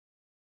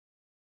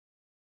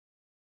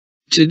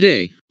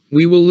Today,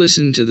 we will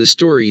listen to the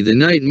story The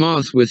Night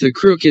Moth with a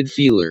Crooked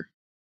Feeler.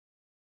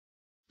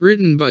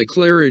 Written by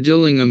Clara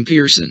Dillingham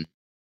Pierson.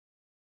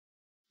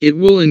 It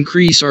will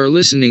increase our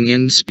listening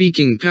and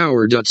speaking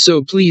power.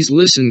 So please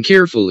listen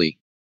carefully.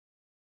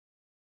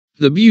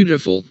 The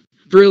beautiful,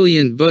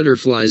 brilliant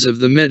butterflies of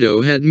the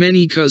meadow had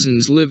many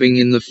cousins living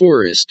in the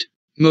forest,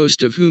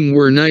 most of whom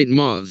were night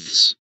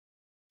moths.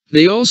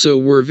 They also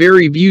were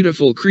very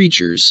beautiful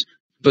creatures,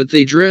 but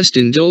they dressed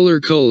in duller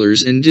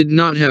colors and did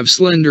not have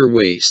slender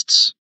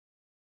waists.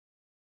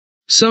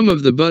 Some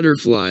of the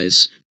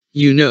butterflies,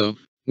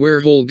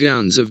 wear whole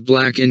gowns of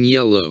black and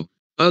yellow,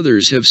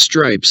 others have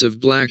stripes of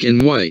black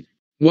and white,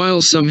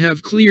 while some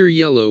have clear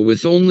yellow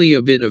with only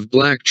a bit of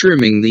black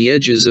trimming the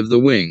edges of the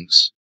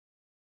wings.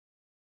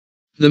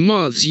 The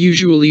moths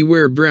usually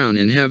wear brown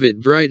and have it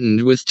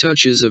brightened with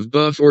touches of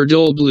buff or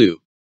dull blue.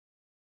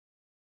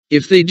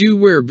 If they do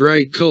wear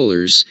bright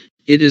colors,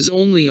 it is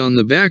only on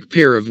the back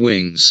pair of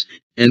wings,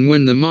 and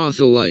when the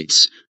moth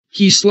alights,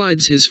 he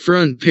slides his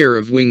front pair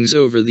of wings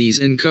over these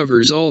and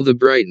covers all the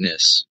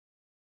brightness.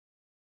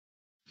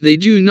 They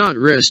do not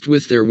rest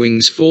with their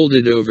wings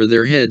folded over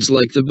their heads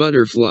like the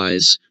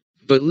butterflies,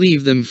 but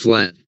leave them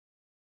flat.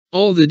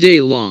 All the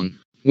day long,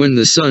 when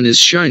the sun is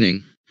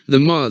shining, the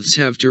moths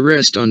have to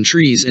rest on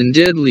trees and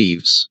dead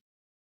leaves.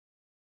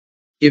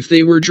 If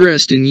they were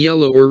dressed in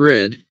yellow or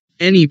red,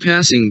 any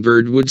passing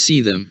bird would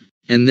see them,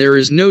 and there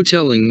is no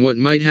telling what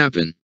might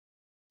happen.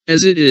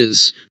 As it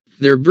is,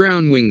 their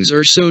brown wings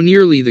are so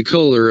nearly the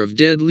color of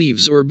dead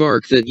leaves or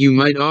bark that you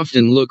might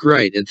often look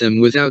right at them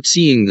without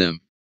seeing them.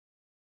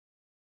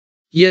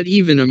 Yet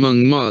even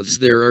among moths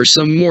there are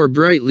some more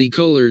brightly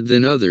colored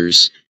than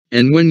others,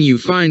 and when you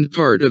find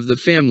part of the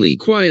family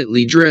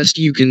quietly dressed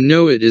you can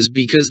know it is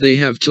because they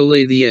have to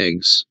lay the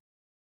eggs.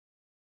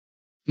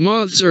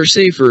 Moths are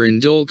safer in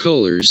dull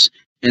colors,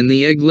 and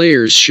the egg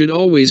layers should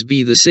always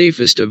be the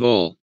safest of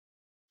all.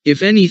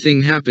 If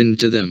anything happened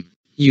to them,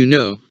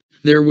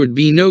 there would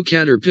be no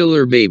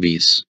caterpillar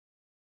babies.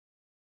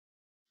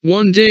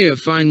 One day a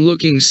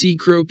fine-looking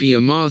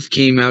Cecropia moth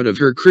came out of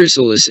her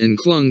chrysalis and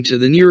clung to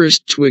the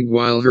nearest twig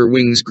while her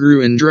wings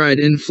grew and dried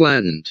and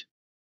flattened.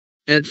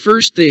 At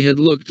first they had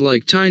looked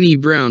like tiny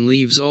brown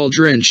leaves all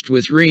drenched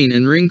with rain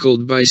and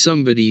wrinkled by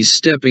somebody's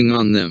stepping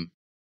on them.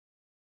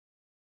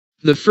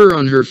 The fur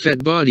on her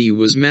fat body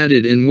was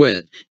matted and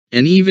wet,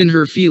 and even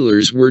her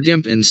feelers were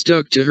damp and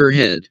stuck to her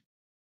head.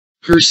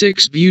 Her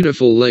 6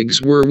 beautiful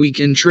legs were weak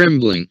and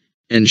trembling,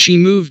 and she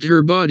moved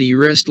her body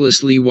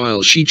restlessly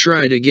while she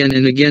tried again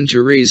and again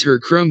to raise her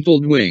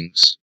crumpled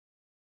wings.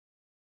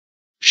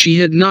 She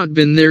had not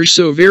been there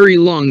so very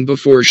long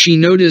before she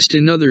noticed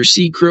another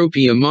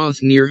Cecropia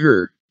moth near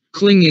her,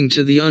 clinging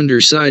to the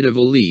underside of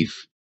a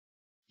leaf.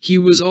 He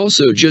was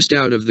also just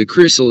out of the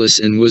chrysalis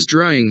and was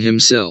drying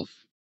himself.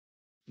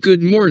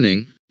 "Good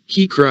morning,"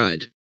 he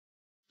cried.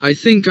 "I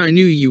think I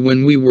knew you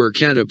when we were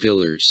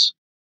caterpillars.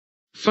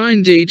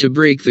 Fine day to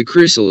break the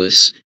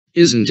chrysalis,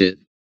 isn't it?"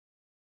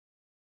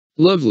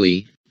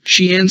 "Lovely,"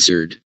 she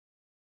answered.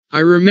 "I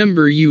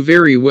remember you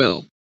very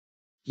well.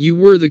 You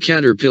were the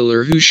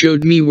caterpillar who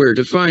showed me where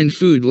to find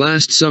food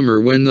last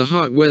summer when the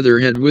hot weather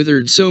had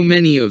withered so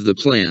many of the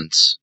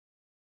plants."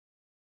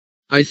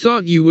 "I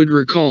thought you would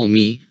recall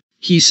me,"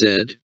 he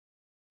said.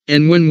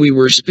 "And when we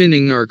were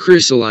spinning our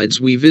chrysalides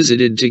we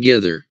visited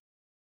together.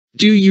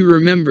 Do you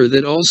remember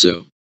that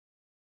also?"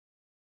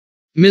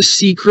 Miss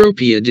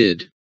Cecropia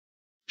did.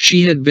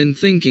 She had been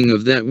thinking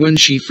of that when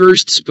she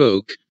first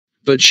spoke,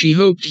 but she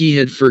hoped he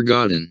had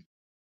forgotten.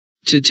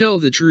 To tell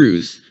the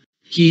truth,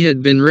 he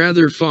had been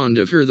rather fond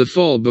of her the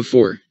fall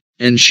before,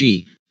 and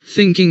she,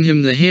 thinking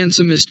him the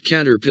handsomest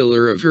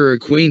caterpillar of her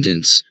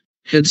acquaintance,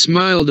 had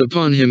smiled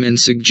upon him and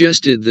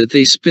suggested that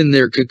they spin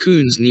their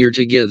cocoons near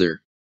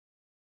together.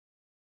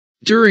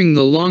 During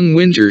the long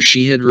winter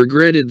she had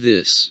regretted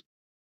this.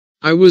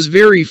 "I was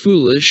very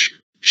foolish,"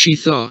 she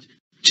thought,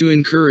 to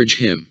encourage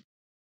him.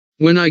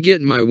 "When I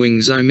get my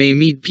wings I may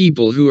meet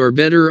people who are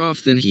better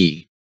off than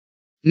he.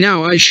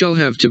 Now I shall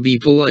have to be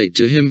polite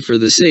to him for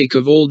the sake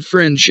of old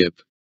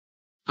friendship.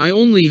 I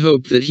only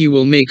hope that he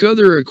will make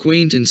other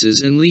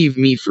acquaintances and leave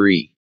me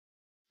free.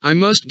 I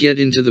must get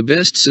into the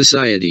best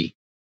society."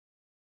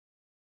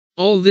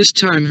 All this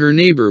time her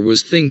neighbor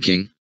was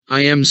thinking,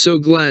 "I am so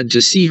glad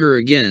to see her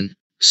again,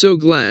 so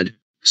glad,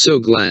 so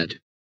glad.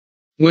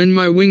 When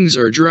my wings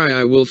are dry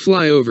I will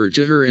fly over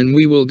to her and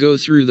we will go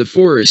through the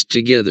forest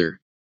together."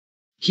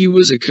 He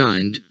was a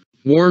kind,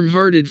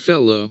 warm-hearted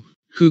fellow,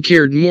 who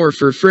cared more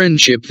for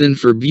friendship than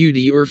for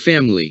beauty or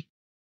family.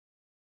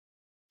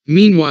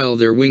 Meanwhile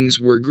their wings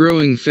were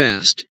growing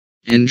fast,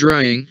 and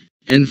drying,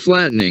 and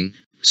flattening,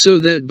 so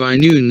that by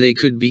noon they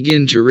could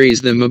begin to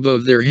raise them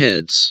above their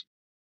heads.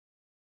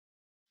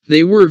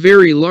 They were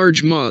very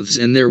large moths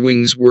and their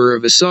wings were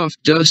of a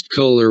soft dust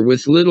color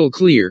with little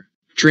clear,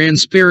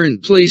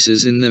 transparent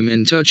places in them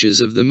and touches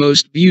of the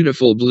most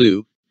beautiful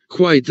blue,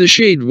 quite the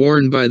shade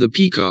worn by the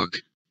peacock,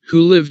 who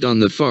lived on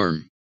the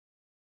farm.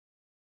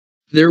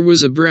 There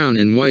was a brown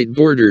and white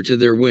border to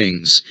their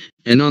wings,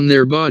 and on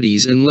their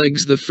bodies and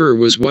legs the fur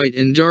was white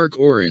and dark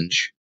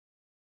orange.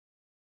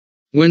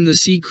 When the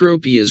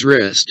Cecropias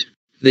rest,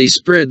 they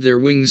spread their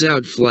wings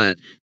out flat,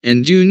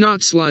 and do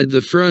not slide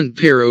the front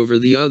pair over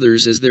the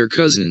others as their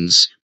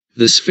cousins,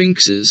 the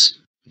sphinxes,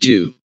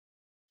 do.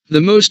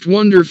 The most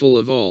wonderful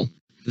of all,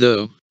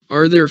 though,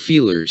 are their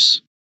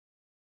feelers.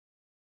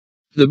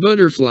 The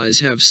butterflies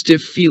have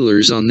stiff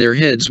feelers on their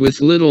heads with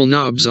little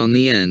knobs on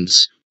the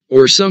ends,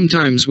 or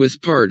sometimes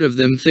with part of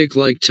them thick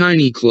like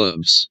tiny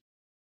clubs.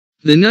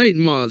 The night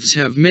moths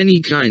have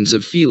many kinds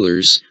of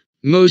feelers,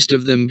 most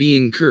of them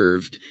being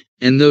curved,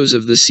 and those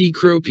of the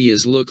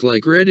Cecropias look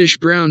like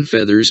reddish-brown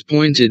feathers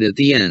pointed at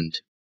the end.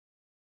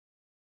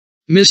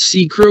 Miss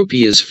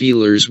Cecropia's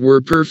feelers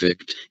were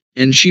perfect,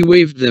 and she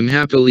waved them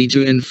happily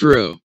to and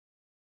fro.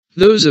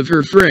 Those of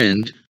her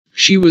friend,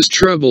 she was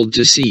troubled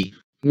to see,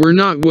 were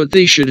not what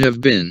they should have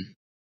been.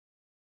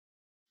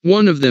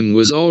 One of them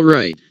was all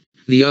right,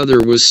 the other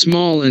was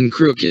small and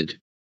crooked.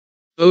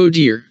 "Oh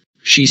dear,"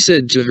 she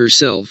said to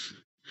herself,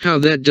 "how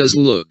that does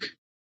look.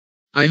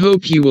 I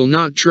hope he will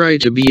not try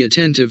to be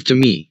attentive to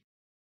me."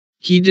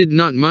 He did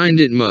not mind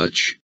it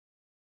much.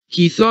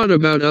 He thought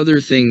about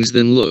other things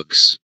than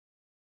looks.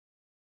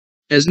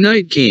 As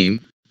night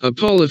came, a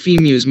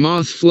Polyphemus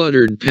moth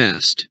fluttered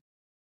past.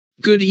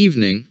 "Good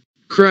evening,"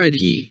 cried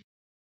he.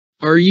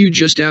 "Are you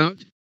just out?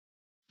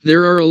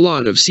 There are a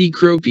lot of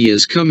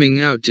Cecropias coming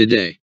out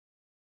today."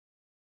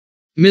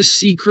 Miss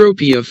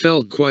Cecropia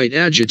felt quite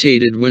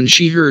agitated when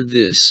she heard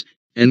this,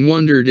 and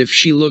wondered if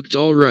she looked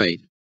all right.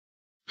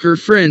 Her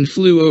friend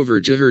flew over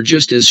to her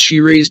just as she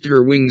raised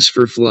her wings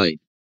for flight.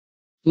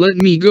 "Let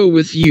me go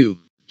with you,"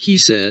 he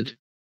said.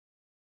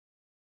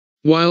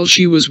 While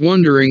she was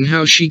wondering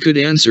how she could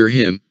answer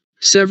him,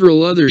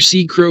 several other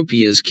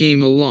Cecropias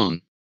came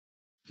along.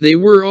 They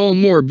were all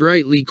more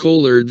brightly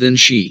colored than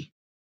she.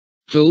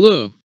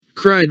 "Hello,"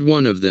 cried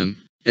one of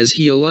them, as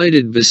he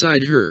alighted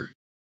beside her.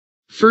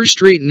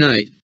 "First-rate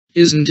night,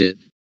 isn't it?"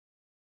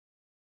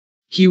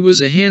 He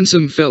was a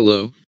handsome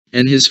fellow,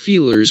 and his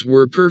feelers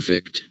were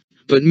perfect,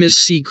 but Miss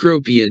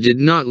Cecropia did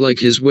not like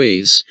his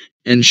ways,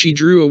 and she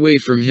drew away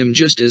from him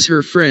just as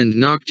her friend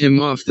knocked him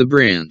off the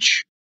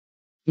branch.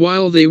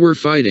 While they were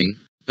fighting,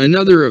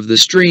 another of the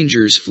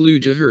strangers flew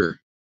to her.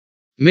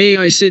 "May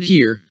I sit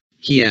here?"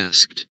 he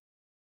asked.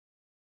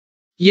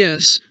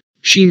 "Yes,"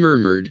 she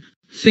murmured,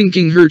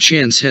 thinking her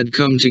chance had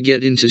come to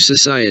get into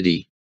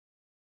society.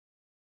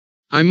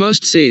 "I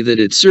must say that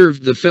it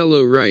served the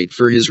fellow right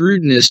for his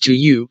rudeness to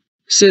you,"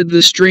 said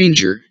the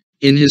stranger,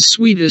 in his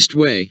sweetest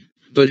way.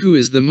 "But who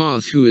is the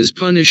moth who is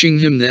punishing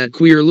him, that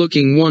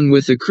queer-looking one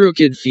with a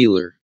crooked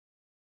feeler?"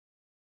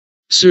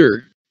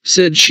 "Sir,"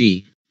 said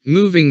she,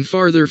 moving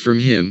farther from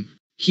him,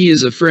 "he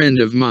is a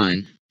friend of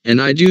mine, and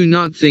I do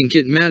not think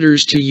it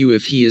matters to you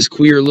if he is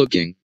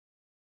queer-looking."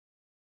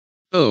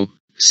 "Oh,"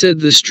 said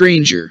the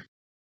stranger.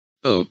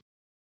 "Oh,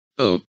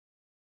 oh,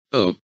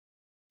 oh.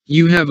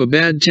 You have a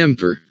bad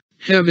temper,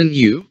 haven't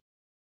you?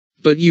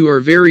 But you are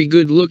very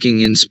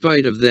good-looking in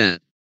spite of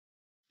that."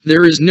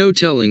 There is no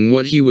telling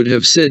what he would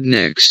have said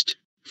next,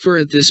 for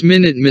at this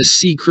minute Miss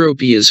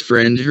Cecropia's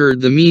friend heard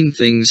the mean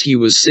things he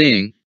was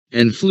saying,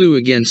 and flew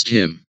against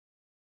him.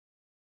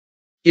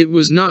 It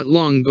was not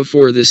long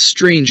before this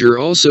stranger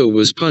also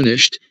was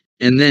punished,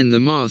 and then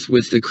the moth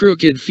with the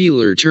crooked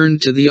feeler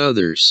turned to the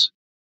others.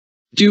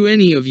 "Do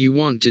any of you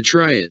want to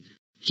try it?"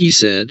 he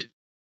said.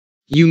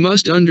 "You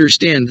must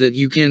understand that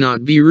you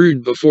cannot be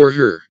rude before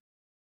her."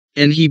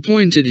 And he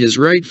pointed his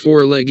right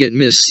foreleg at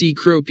Miss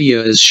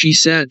Cecropia as she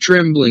sat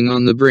trembling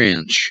on the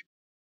branch.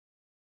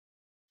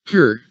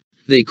 "Her,"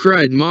 they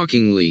cried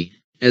mockingly,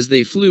 as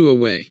they flew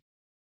away.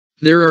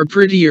 "There are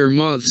prettier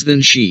moths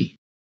than she.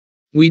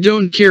 We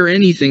don't care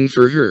anything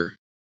for her."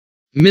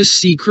 Miss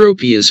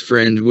Cecropia's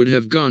friend would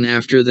have gone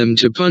after them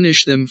to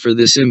punish them for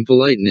this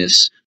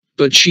impoliteness,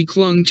 but she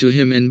clung to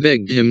him and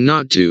begged him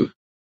not to.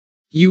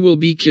 "You will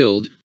be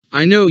killed,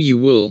 I know you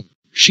will,"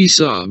 she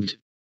sobbed.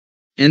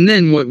 "And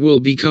then what will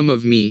become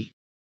of me?"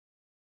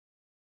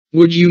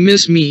 "Would you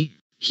miss me?"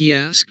 he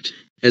asked,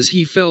 as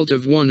he felt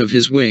of one of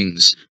his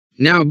wings,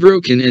 now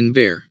broken and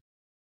bare.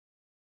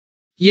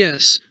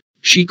 "Yes,"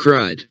 she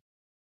cried.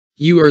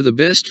 "You are the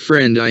best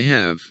friend I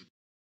have.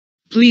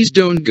 Please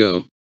don't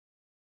go."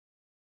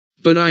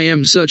 "But I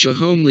am such a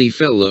homely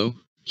fellow,"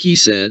 he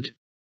said.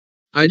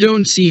 "I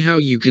don't see how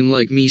you can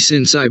like me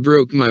since I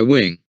broke my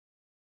wing."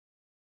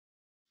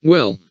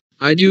 "Well,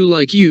 I do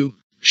like you,"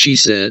 she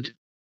said.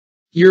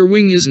 "Your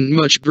wing isn't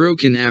much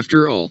broken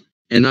after all,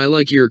 and I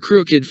like your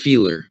crooked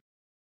feeler.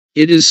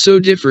 It is so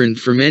different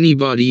from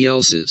anybody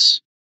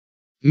else's."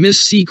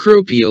 Miss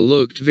Cecropia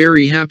looked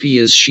very happy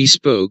as she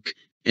spoke,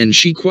 and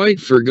she quite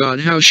forgot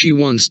how she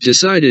once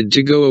decided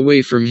to go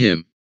away from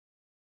him.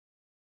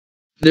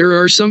 There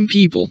are some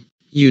people,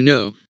 you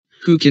know,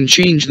 who can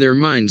change their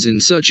minds in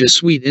such a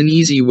sweet and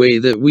easy way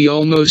that we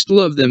almost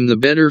love them the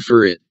better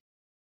for it.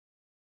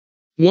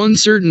 One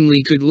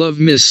certainly could love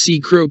Miss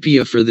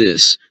Cecropia for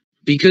this,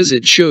 because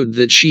it showed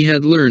that she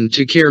had learned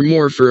to care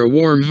more for a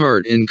warm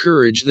heart and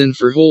courage than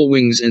for whole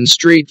wings and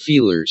straight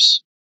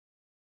feelers.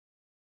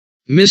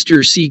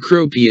 Mr.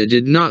 Cecropia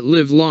did not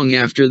live long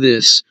after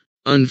this,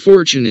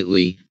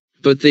 unfortunately,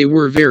 but they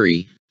were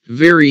very,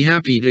 very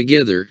happy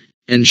together,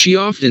 and she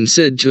often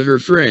said to her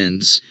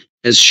friends,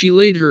 as she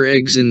laid her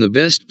eggs in the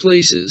best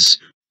places,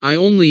 "I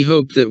only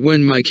hope that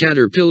when my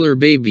caterpillar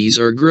babies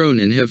are grown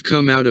and have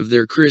come out of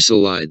their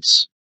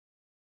chrysalides,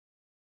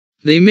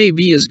 they may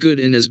be as good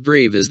and as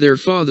brave as their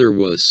father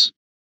was."